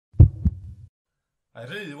I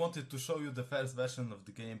really wanted to show you the first version of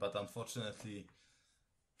the game, but unfortunately,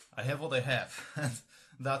 I have what I have, and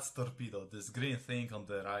that's Torpedo. This green thing on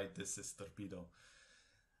the right, this is Torpedo.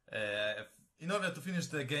 In order to finish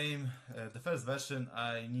the game, the first version,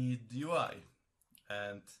 I need the UI,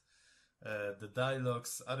 and the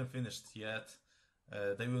dialogues aren't finished yet.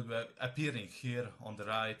 They will be appearing here on the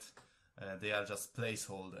right. They are just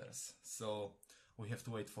placeholders, so we have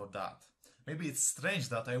to wait for that. Maybe it's strange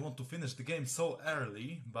that I want to finish the game so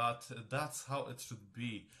early, but that's how it should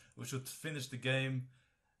be. We should finish the game.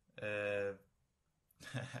 We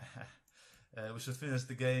should finish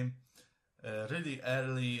the game really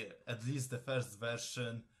early, at least the first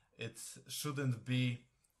version. It shouldn't be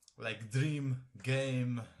like dream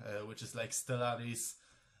game, which is like Stellaris,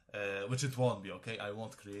 which it won't be, okay? I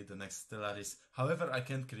won't create the next Stellaris. However, I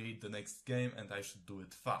can create the next game and I should do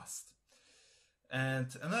it fast.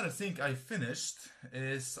 And another thing I finished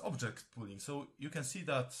is object pooling. So you can see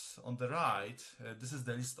that on the right, this is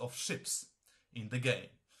the list of ships in the game.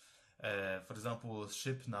 For example,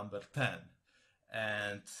 ship number 10.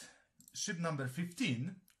 And ship number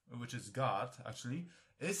 15, which is guard actually,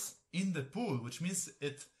 is in the pool, which means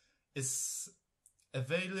it is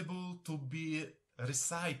available to be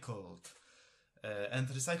recycled. And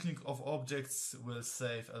recycling of objects will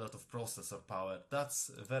save a lot of processor power.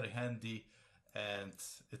 That's very handy, and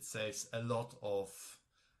it saves a lot of,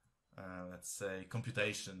 let's say,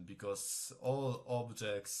 computation, because all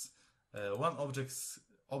objects, one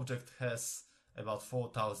object has about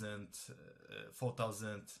 4,000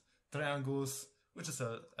 triangles, which is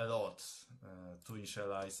a lot to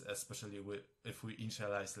initialize, especially if we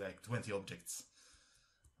initialize like 20 objects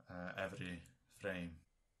every frame.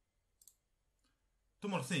 Two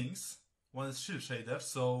more things. One is shield shader,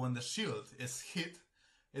 so when the shield is hit,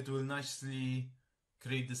 it will nicely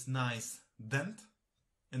create this nice dent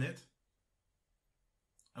in it.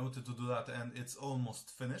 I wanted to do that and it's almost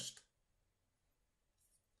finished.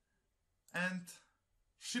 And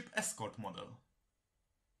ship escort model.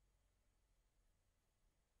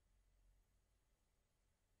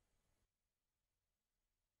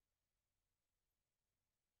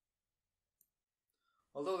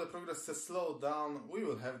 Although the progress has slowed down, we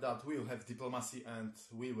will have that, we will have diplomacy, and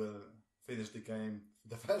we will finish the game,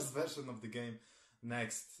 the first version of the game,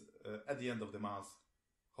 next, at the end of the month,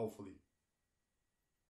 hopefully.